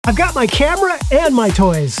I've got my camera and my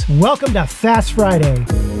toys. Welcome to Fast Friday.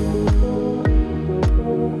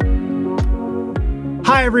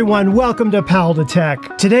 Hi everyone, welcome to Pal to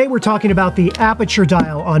Tech. Today we're talking about the aperture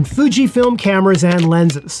dial on Fujifilm cameras and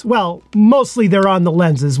lenses. Well, mostly they're on the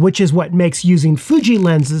lenses, which is what makes using Fuji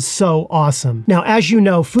lenses so awesome. Now, as you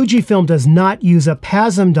know, Fujifilm does not use a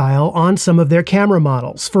PASM dial on some of their camera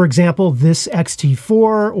models. For example, this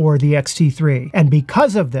X-T4 or the X-T3. And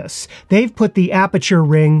because of this, they've put the aperture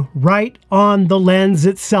ring right on the lens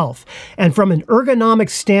itself. And from an ergonomic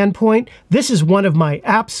standpoint, this is one of my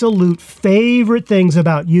absolute favorite things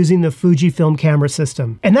about using the Fujifilm camera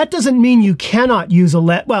system. And that doesn't mean you cannot use a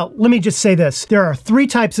lens. Well, let me just say this. There are three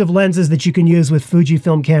types of lenses that you can use with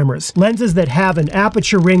Fujifilm cameras. Lenses that have an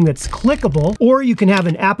aperture ring that's clickable, or you can have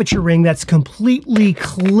an aperture ring that's completely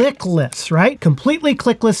clickless, right? Completely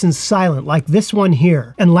clickless and silent, like this one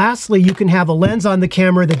here. And lastly, you can have a lens on the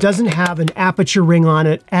camera that doesn't have an aperture ring on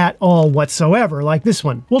it at all whatsoever, like this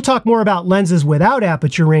one. We'll talk more about lenses without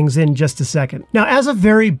aperture rings in just a second. Now, as a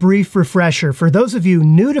very brief refresher, for those of you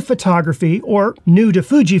new to photography or new to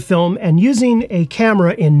Fujifilm and using a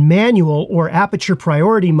camera in manual or aperture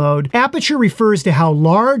priority mode, aperture refers to how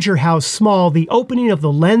large or how small the opening of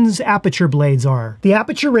the lens aperture blades are. The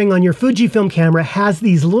aperture ring on your Fujifilm camera has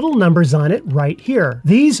these little numbers on it right here.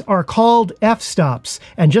 These are called f-stops,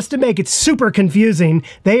 and just to make it super confusing,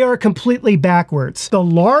 they are completely backwards. The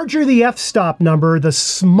larger the f-stop number, the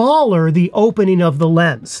smaller the opening of the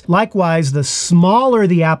lens. Likewise, the smaller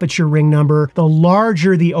the aperture ring number, the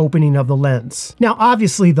larger the opening of the lens. Now,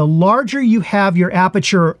 obviously, the larger you have your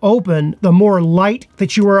aperture open, the more light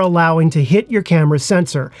that you are allowing to hit your camera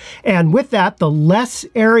sensor. And with that, the less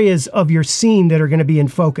areas of your scene that are going to be in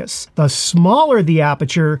focus. The smaller the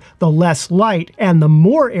aperture, the less light, and the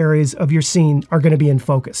more areas of your scene are going to be in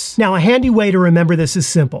focus. Now, a handy way to remember this is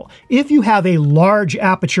simple. If you have a large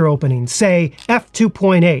aperture opening, say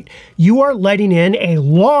f2.8, you are letting in a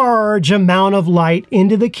large amount of light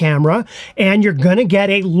into the camera, and you're going to get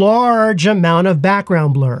a large amount of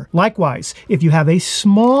background blur. Likewise, if you have a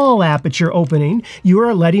small aperture opening, you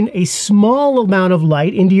are letting a small amount of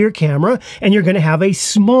light into your camera, and you're going to have a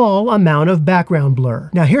small amount of background blur.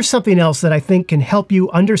 Now, here's something else that I think can help you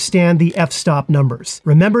understand the f-stop numbers.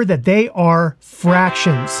 Remember that they are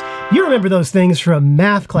fractions. You remember those things from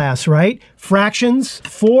math class, right? Fractions.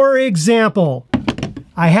 For example,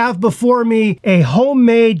 I have before me a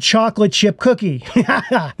homemade chocolate chip cookie.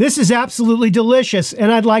 This is absolutely delicious,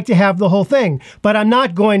 and I'd like to have the whole thing, but I'm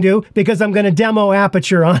not going to because I'm going to demo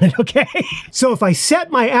aperture on it, okay? So if I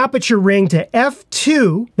set my aperture ring to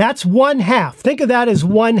f2, that's 1/2. Think of that as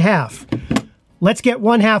 1/2. Let's get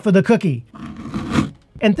 1/2 of the cookie.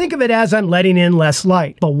 And think of it as I'm letting in less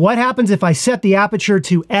light. But what happens if I set the aperture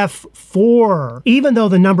to f4? Even though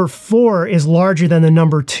the number 4 is larger than the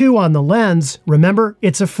number 2 on the lens, remember,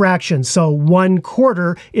 it's a fraction, so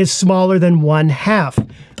 1/4 is smaller than 1/2.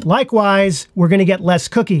 Likewise, we're going to get less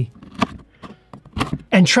cookie.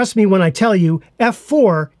 And trust me when I tell you,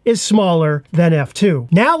 f4 is smaller than f2.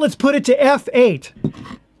 Now let's put it to f8.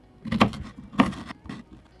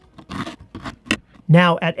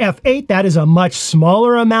 Now at f8, that is a much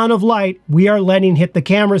smaller amount of light we are letting hit the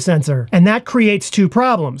camera sensor. And that creates two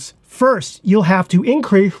problems. First, you'll have to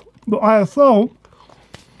increase the ISO.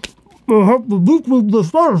 You'll have to decrease the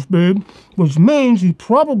shutter speed, which means you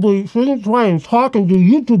probably shouldn't try and talk and do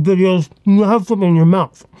YouTube videos when you have something in your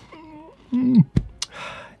mouth.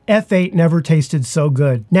 f8 never tasted so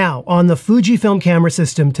good. Now, on the Fujifilm camera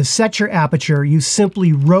system, to set your aperture, you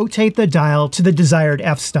simply rotate the dial to the desired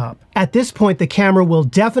f-stop. At this point, the camera will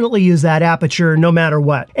definitely use that aperture no matter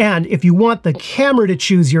what. And if you want the camera to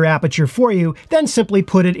choose your aperture for you, then simply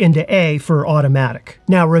put it into A for automatic.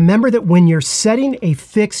 Now, remember that when you're setting a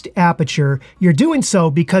fixed aperture, you're doing so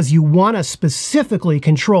because you want to specifically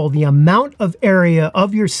control the amount of area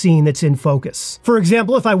of your scene that's in focus. For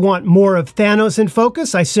example, if I want more of Thanos in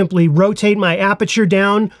focus, I simply rotate my aperture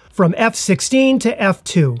down from f16 to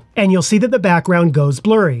f2, and you'll see that the background goes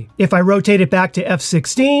blurry. If I rotate it back to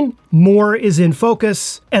f16, more is in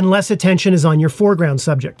focus and less attention is on your foreground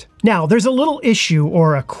subject. Now, there's a little issue,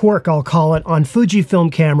 or a quirk I'll call it, on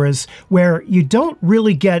Fujifilm cameras where you don't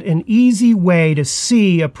really get an easy way to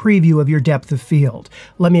see a preview of your depth of field.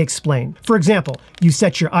 Let me explain. For example, you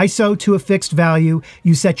set your ISO to a fixed value,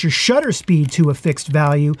 you set your shutter speed to a fixed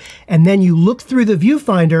value, and then you look through the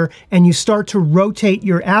viewfinder and you start to rotate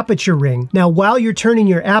your aperture ring. Now, while you're turning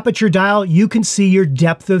your aperture dial, you can see your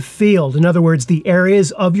depth of field. In other words, the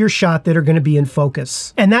areas of your shot that are going to be in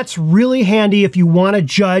focus. And that's really handy if you want to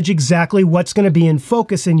judge exactly what's going to be in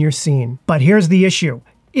focus in your scene. But here's the issue.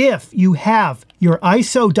 if you have your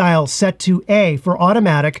ISO dial set to A for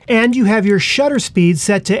automatic and you have your shutter speed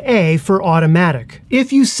set to A for automatic.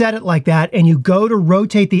 If you set it like that and you go to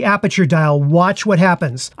rotate the aperture dial, watch what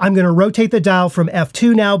happens. I'm going to rotate the dial from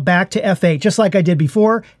f2 now back to f8, just like I did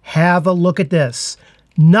before. Have a look at this.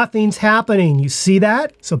 Nothing's happening. You see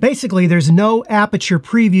that? So basically, there's no aperture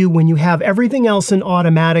preview when you have everything else in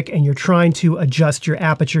automatic and you're trying to adjust your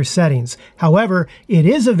aperture settings. However, it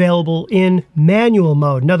is available in manual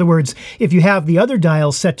mode. In other words, if you have the other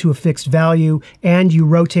dials set to a fixed value and you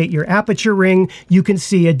rotate your aperture ring, you can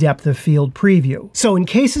see a depth of field preview. So in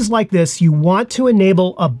cases like this, you want to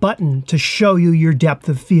enable a button to show you your depth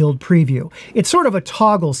of field preview. It's sort of a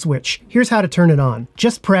toggle switch. Here's how to turn it on.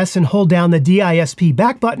 Just press and hold down the DISP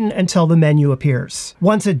back button until the menu appears.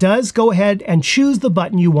 Once it does, go ahead and choose the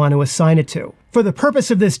button you want to assign it to. For the purpose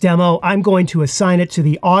of this demo, I'm going to assign it to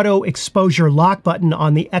the Auto Exposure Lock button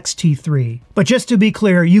on the X-T3. But just to be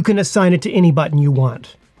clear, you can assign it to any button you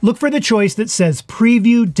want. Look for the choice that says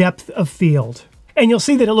Preview Depth of Field. And you'll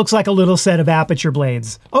see that it looks like a little set of aperture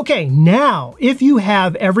blades. Okay, now, if you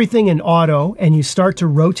have everything in auto and you start to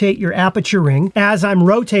rotate your aperture ring, as I'm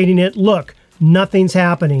rotating it, look, nothing's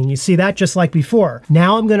happening. You see that just like before.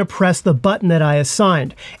 Now I'm going to press the button that I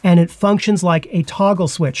assigned, and it functions like a toggle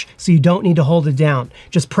switch, so you don't need to hold it down.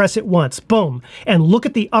 Just press it once, boom. And look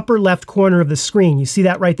at the upper left corner of the screen. You see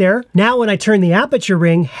that right there? Now when I turn the aperture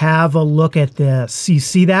ring, have a look at this. You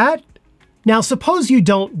see that? Now suppose you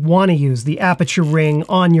don't want to use the aperture ring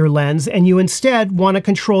on your lens and you instead want to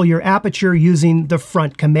control your aperture using the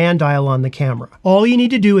front command dial on the camera. All you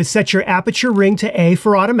need to do is set your aperture ring to A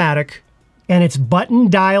for automatic, and its button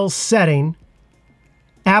dial setting,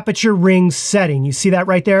 aperture ring setting. You see that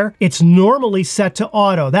right there? It's normally set to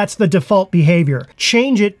auto. That's the default behavior.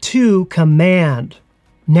 Change it to command.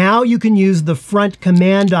 Now you can use the front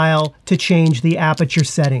command dial to change the aperture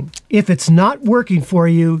setting. If it's not working for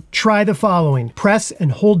you, try the following. Press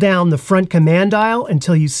and hold down the front command dial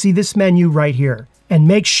until you see this menu right here. And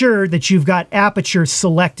make sure that you've got aperture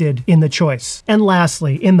selected in the choice. And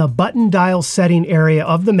lastly, in the button dial setting area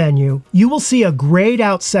of the menu, you will see a grayed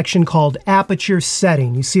out section called aperture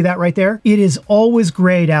setting. You see that right there? It is always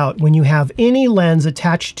grayed out when you have any lens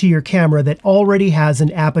attached to your camera that already has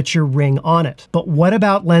an aperture ring on it. But what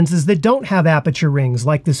about lenses that don't have aperture rings,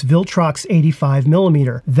 like this Viltrox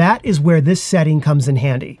 85mm? That is where this setting comes in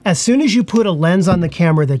handy. As soon as you put a lens on the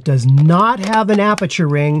camera that does not have an aperture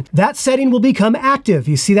ring, that setting will become active.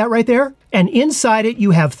 You see that right there? And inside it,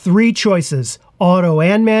 you have three choices: auto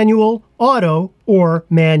and manual, auto, or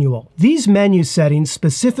manual. These menu settings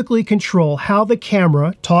specifically control how the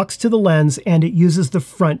camera talks to the lens, and it uses the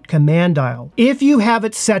front command dial. If you have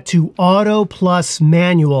it set to auto plus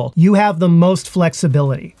manual, you have the most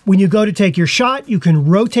flexibility. When you go to take your shot, you can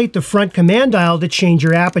rotate the front command dial to change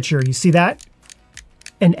your aperture. You see that?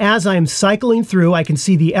 And as I'm cycling through, I can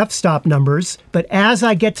see the f-stop numbers, but as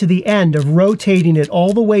I get to the end of rotating it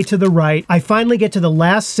all the way to the right, I finally get to the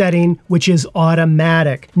last setting, which is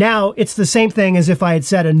automatic. Now, it's the same thing as if I had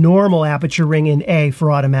set a normal aperture ring in A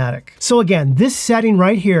for automatic. So again, this setting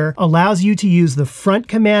right here allows you to use the front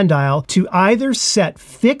command dial to either set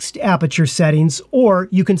fixed aperture settings, or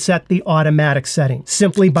you can set the automatic setting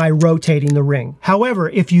simply by rotating the ring.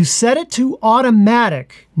 However, if you set it to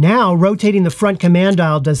automatic, now rotating the front command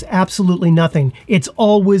dial does absolutely nothing. It's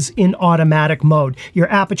always in automatic mode.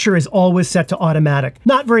 Your aperture is always set to automatic.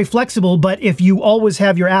 Not very flexible, but if you always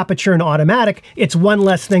have your aperture in automatic, it's one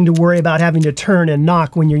less thing to worry about having to turn and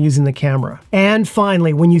knock when you're using the camera. And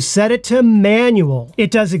finally, when you set it to manual,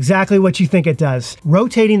 it does exactly what you think it does.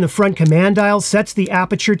 Rotating the front command dial sets the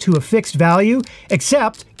aperture to a fixed value,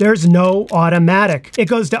 except there's no automatic. It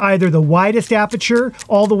goes to either the widest aperture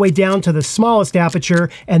all the way down to the smallest aperture,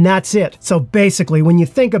 and that's it. So basically, when you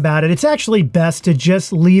think about it, it's actually best to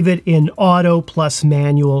just leave it in auto plus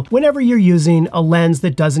manual whenever you're using a lens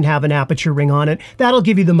that doesn't have an aperture ring on it. That'll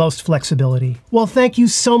give you the most flexibility. Well, thank you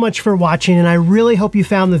so much for watching, and I really hope you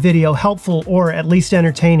found the video helpful or at least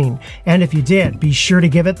entertaining. And if you did, be sure to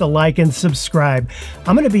give it the like and subscribe.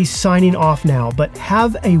 I'm going to be signing off now, but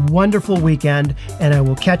have a wonderful weekend, and I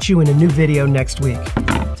will catch you in a new video next week.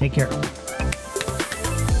 Take care.